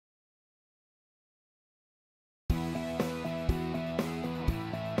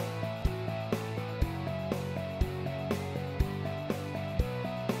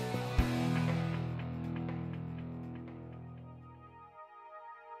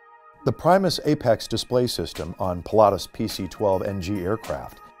The Primus Apex display system on Pilatus PC-12 NG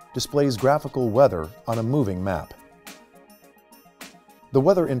aircraft displays graphical weather on a moving map. The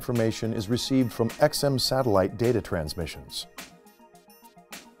weather information is received from XM satellite data transmissions.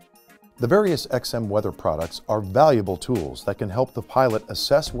 The various XM weather products are valuable tools that can help the pilot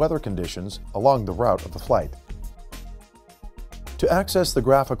assess weather conditions along the route of the flight. To access the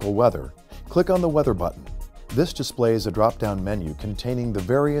graphical weather, click on the Weather button. This displays a drop-down menu containing the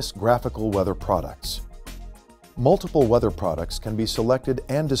various graphical weather products. Multiple weather products can be selected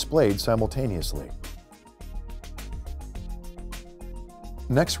and displayed simultaneously.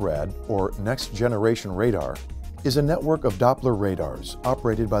 Nexrad, or Next Generation Radar, is a network of Doppler radars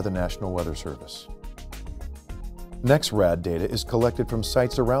operated by the National Weather Service. Nexrad data is collected from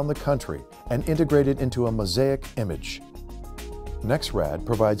sites around the country and integrated into a mosaic image. Nexrad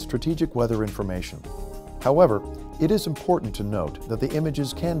provides strategic weather information. However, it is important to note that the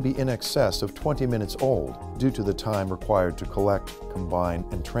images can be in excess of 20 minutes old due to the time required to collect, combine,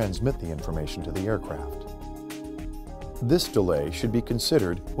 and transmit the information to the aircraft. This delay should be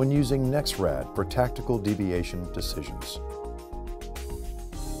considered when using Nexrad for tactical deviation decisions.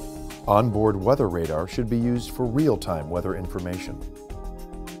 Onboard weather radar should be used for real-time weather information.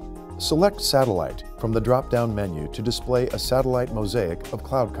 Select Satellite from the drop-down menu to display a satellite mosaic of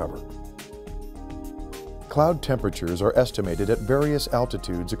cloud cover. Cloud temperatures are estimated at various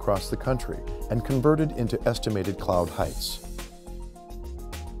altitudes across the country and converted into estimated cloud heights.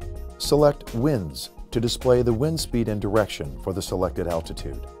 Select Winds to display the wind speed and direction for the selected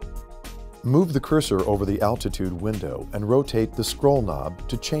altitude. Move the cursor over the altitude window and rotate the scroll knob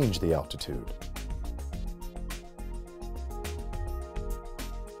to change the altitude.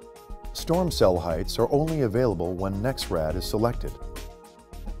 Storm cell heights are only available when Nexrad is selected.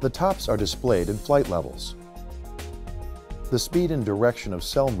 The tops are displayed in flight levels. The speed and direction of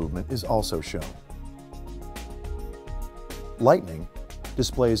cell movement is also shown. Lightning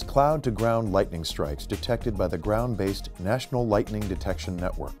displays cloud-to-ground lightning strikes detected by the ground-based National Lightning Detection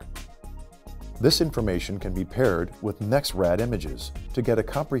Network. This information can be paired with Nexrad images to get a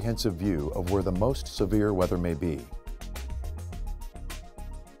comprehensive view of where the most severe weather may be.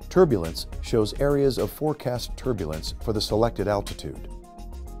 Turbulence shows areas of forecast turbulence for the selected altitude.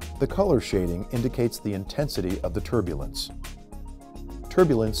 The color shading indicates the intensity of the turbulence.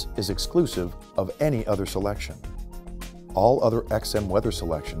 Turbulence is exclusive of any other selection. All other XM weather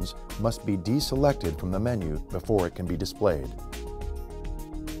selections must be deselected from the menu before it can be displayed.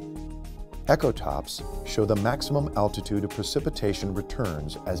 Echotops show the maximum altitude of precipitation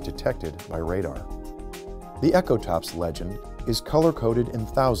returns as detected by radar. The Echotops legend is color-coded in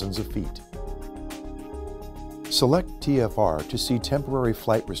thousands of feet. Select TFR to see temporary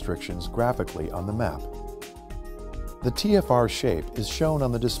flight restrictions graphically on the map. The TFR shape is shown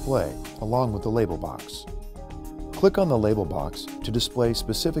on the display along with the label box. Click on the label box to display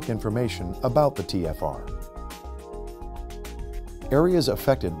specific information about the TFR. Areas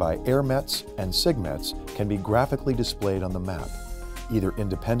affected by airmets and sigmets can be graphically displayed on the map, either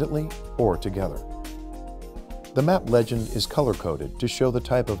independently or together. The map legend is color-coded to show the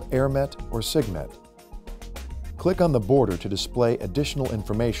type of airmet or sigmet. Click on the border to display additional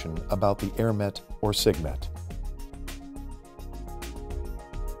information about the airmet or sigmet.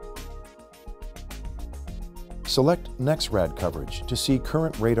 Select Nexrad Coverage to see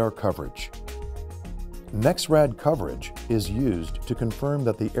current radar coverage. Nexrad Coverage is used to confirm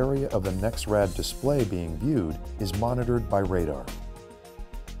that the area of the Nexrad display being viewed is monitored by radar.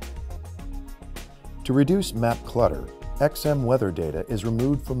 To reduce map clutter, XM weather data is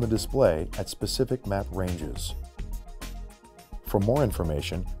removed from the display at specific map ranges. For more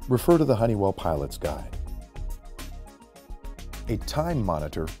information, refer to the Honeywell Pilot's Guide. A time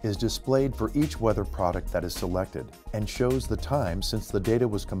monitor is displayed for each weather product that is selected and shows the time since the data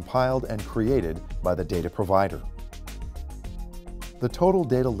was compiled and created by the data provider. The total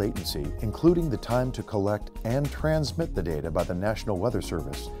data latency, including the time to collect and transmit the data by the National Weather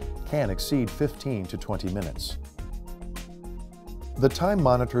Service, can exceed 15 to 20 minutes. The time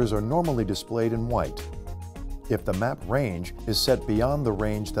monitors are normally displayed in white. If the map range is set beyond the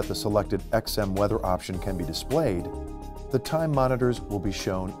range that the selected XM weather option can be displayed, the time monitors will be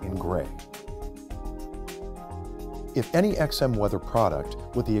shown in gray. If any XM weather product,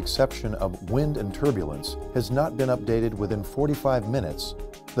 with the exception of wind and turbulence, has not been updated within 45 minutes,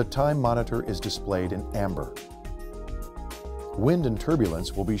 the time monitor is displayed in amber. Wind and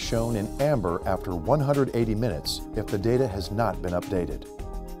turbulence will be shown in amber after 180 minutes if the data has not been updated.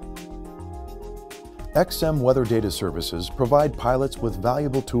 XM Weather Data Services provide pilots with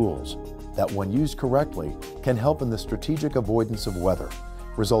valuable tools that, when used correctly, can help in the strategic avoidance of weather,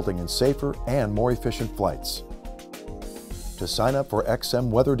 resulting in safer and more efficient flights. To sign up for XM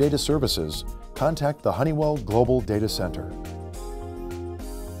Weather Data Services, contact the Honeywell Global Data Center.